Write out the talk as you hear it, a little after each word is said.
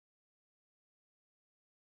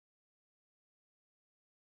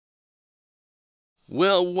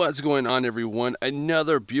Well, what's going on, everyone?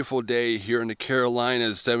 Another beautiful day here in the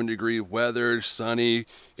Carolinas. 7-degree weather, sunny,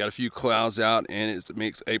 got a few clouds out, and it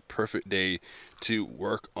makes a perfect day to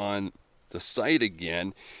work on the site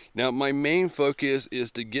again. Now, my main focus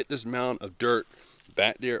is to get this mound of dirt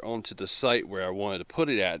back there onto the site where I wanted to put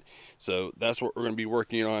it at. So that's what we're going to be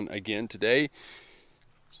working on again today.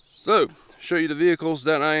 So, show you the vehicles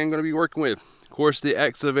that I am going to be working with. Of course, the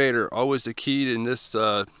excavator, always the key in this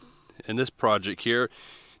project here.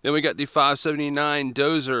 Then we got the 579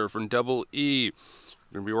 dozer from Double E.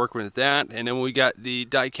 We're going to be working with that. And then we got the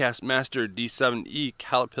Diecast Master D7E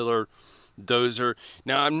Caterpillar dozer.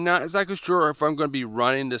 Now, I'm not exactly sure if I'm going to be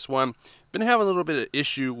running this one. Been having a little bit of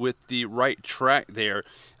issue with the right track there.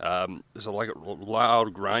 There's like a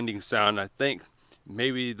loud grinding sound. I think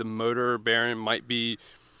maybe the motor bearing might be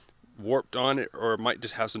warped on it, or it might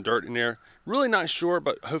just have some dirt in there. Really not sure,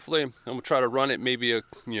 but hopefully I'm gonna try to run it, maybe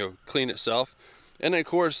clean itself. And then, of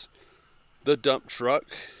course, the dump truck.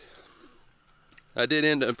 I did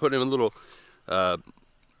end up putting a little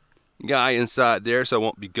guy inside there, so I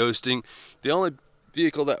won't be ghosting. The only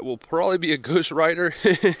vehicle that will probably be a ghost rider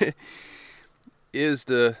is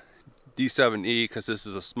the D7E, because this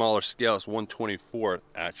is a smaller scale. It's 1/24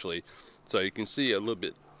 actually, so you can see a little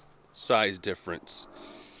bit size difference.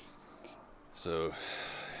 So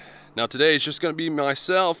now today is just going to be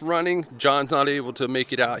myself running. John's not able to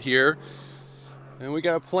make it out here, and we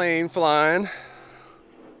got a plane flying.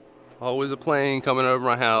 Always a plane coming over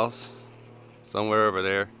my house somewhere over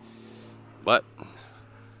there. But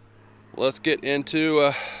let's get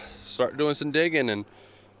into start doing some digging and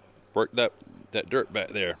work that dirt back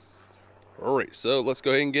there. All right, so let's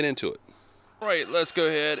go ahead and get into it. All right, let's go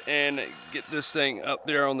ahead and get this thing up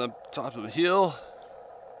there on the top of the hill.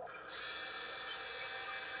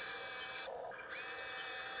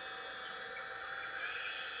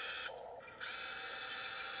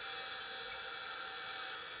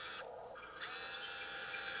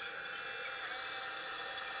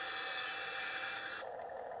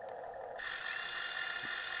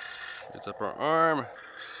 It's up our arm.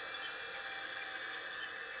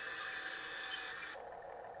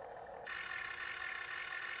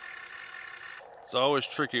 It's always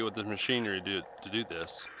tricky with the machinery to do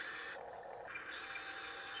this.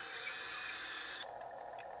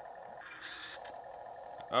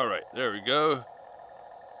 All right, there we go.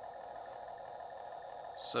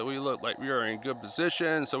 So we look like we are in good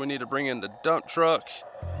position, so we need to bring in the dump truck.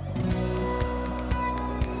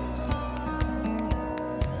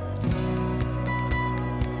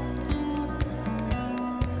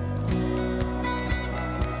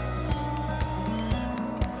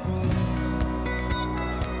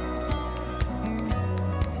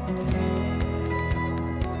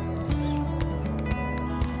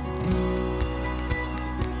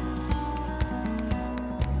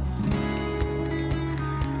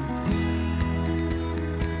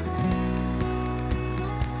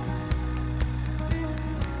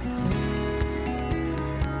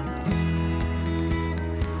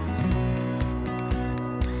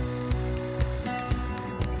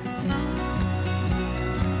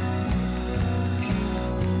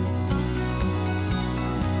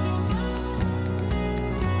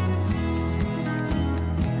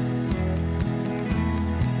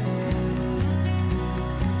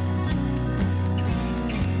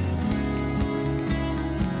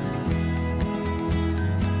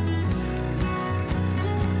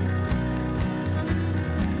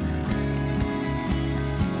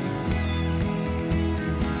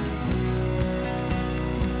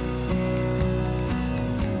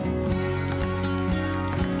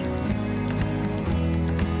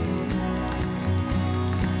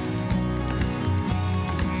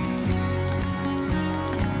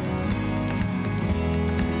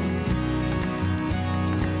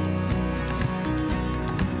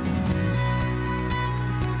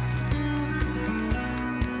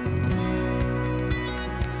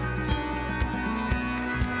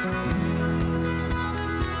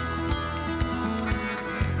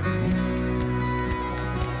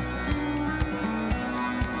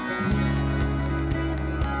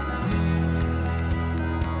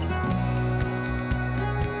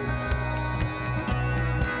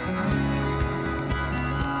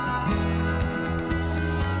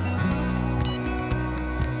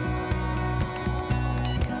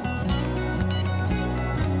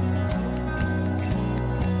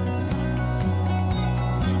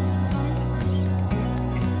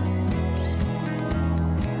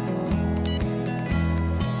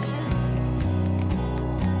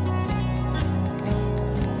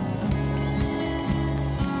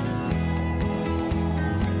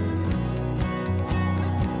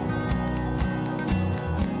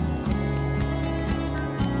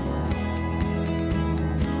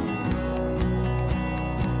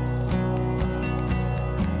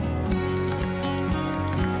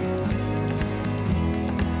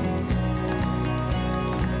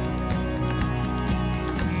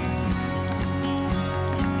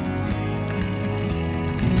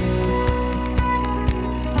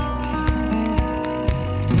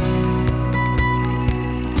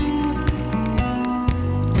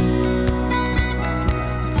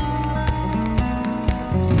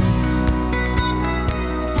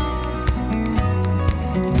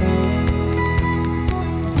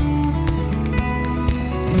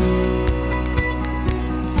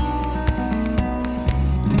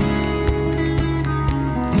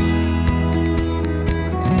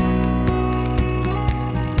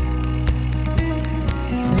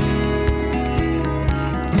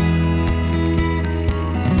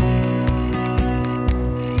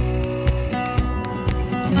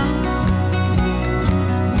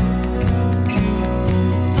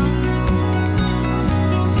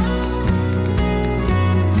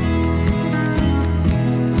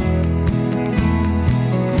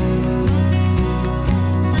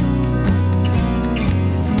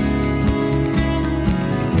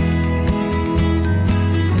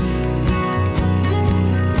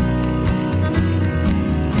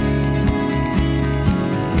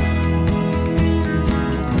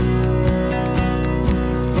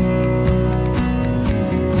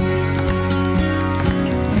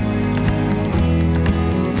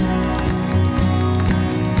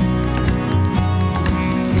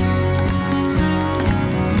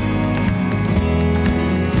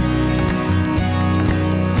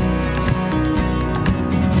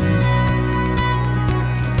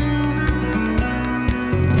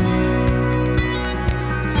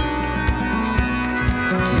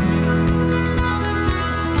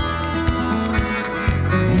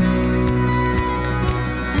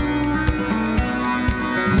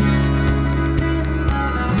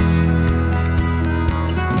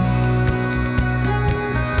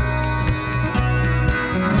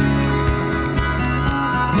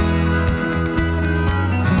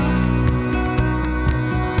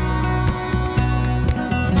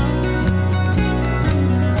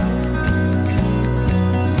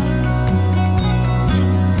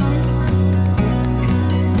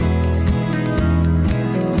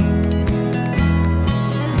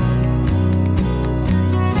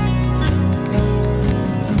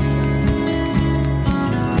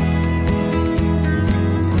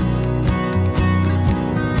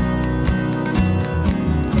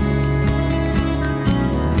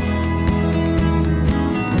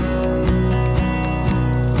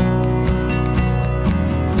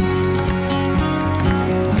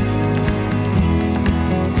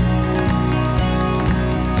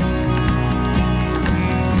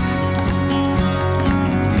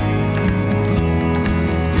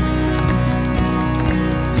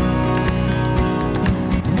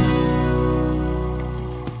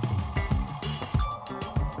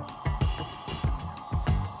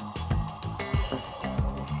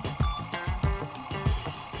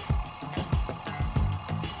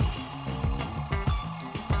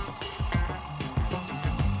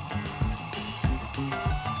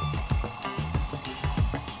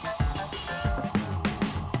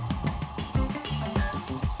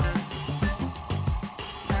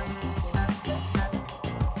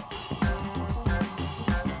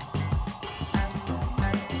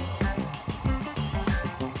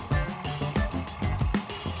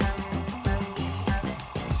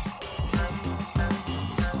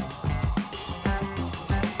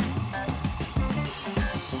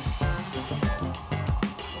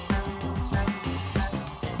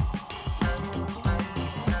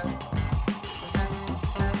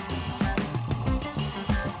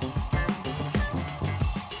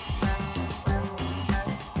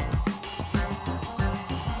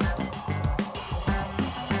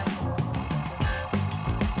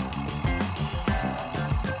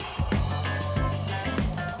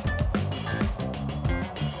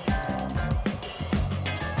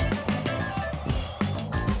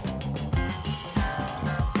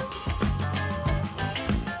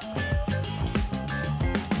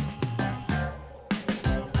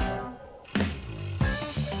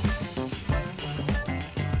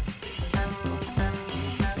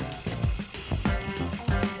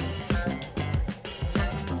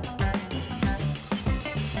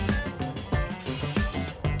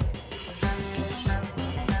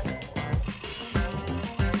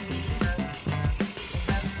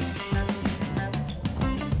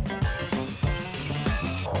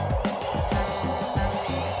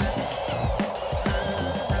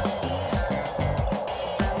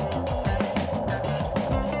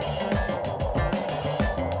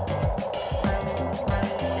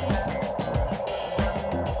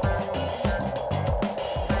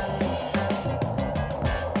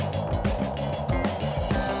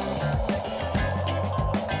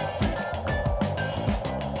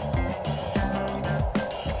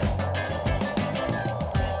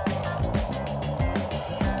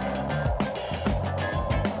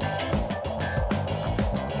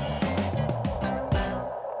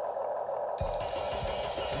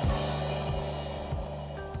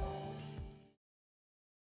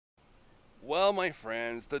 Well, my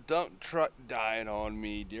friends, the dump truck died on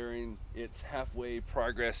me during its halfway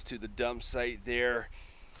progress to the dump site there.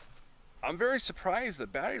 I'm very surprised the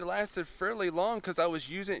battery lasted fairly long because I was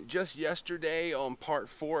using it just yesterday on part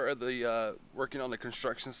 4 of the working on the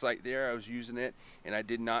construction site there. I was using it and I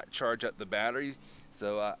did not charge up the battery.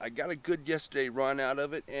 So I got a good yesterday run out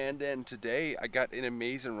of it, and then today I got an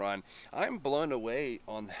amazing run. I'm blown away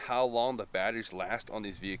on how long the batteries last on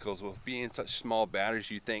these vehicles. With being such small batteries,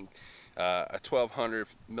 you think a 1200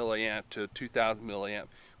 milliamp to 2000 milliamp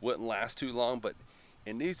wouldn't last too long, but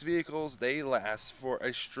in these vehicles they last for a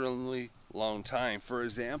extremely long time. For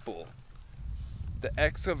example, the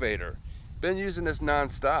excavator, been using this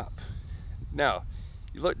non-stop. Now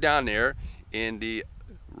you look down there in the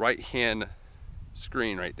right hand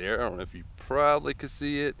screen right there, I don't know if you probably could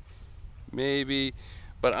see it, maybe,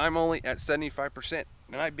 but I'm only at 75%,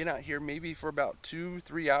 and I've been out here maybe for about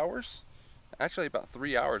 2-3 hours. Actually about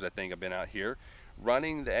 3 hours I think I've been out here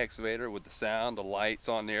running the excavator with the sound, the lights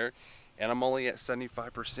on there, and I'm only at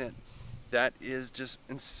 75%. That is just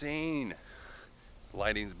insane.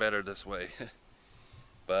 Lighting's better this way.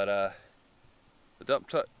 But the dump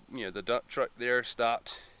truck, the dump truck there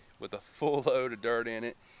stopped with a full load of dirt in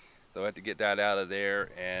it, so I had to get that out of there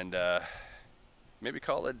and maybe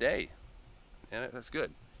call it a day. And that's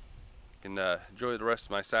good. I can enjoy the rest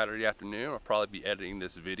of my Saturday afternoon. I'll probably be editing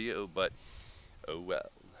this video, but oh well.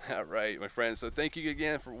 All right, my friends, so thank you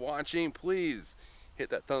again for watching. Please hit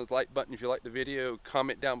that thumbs like button if you like the video,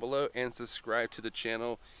 comment down below, and subscribe to the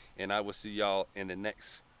channel, and I will see y'all in the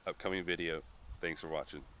next upcoming video. Thanks for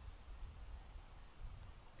watching.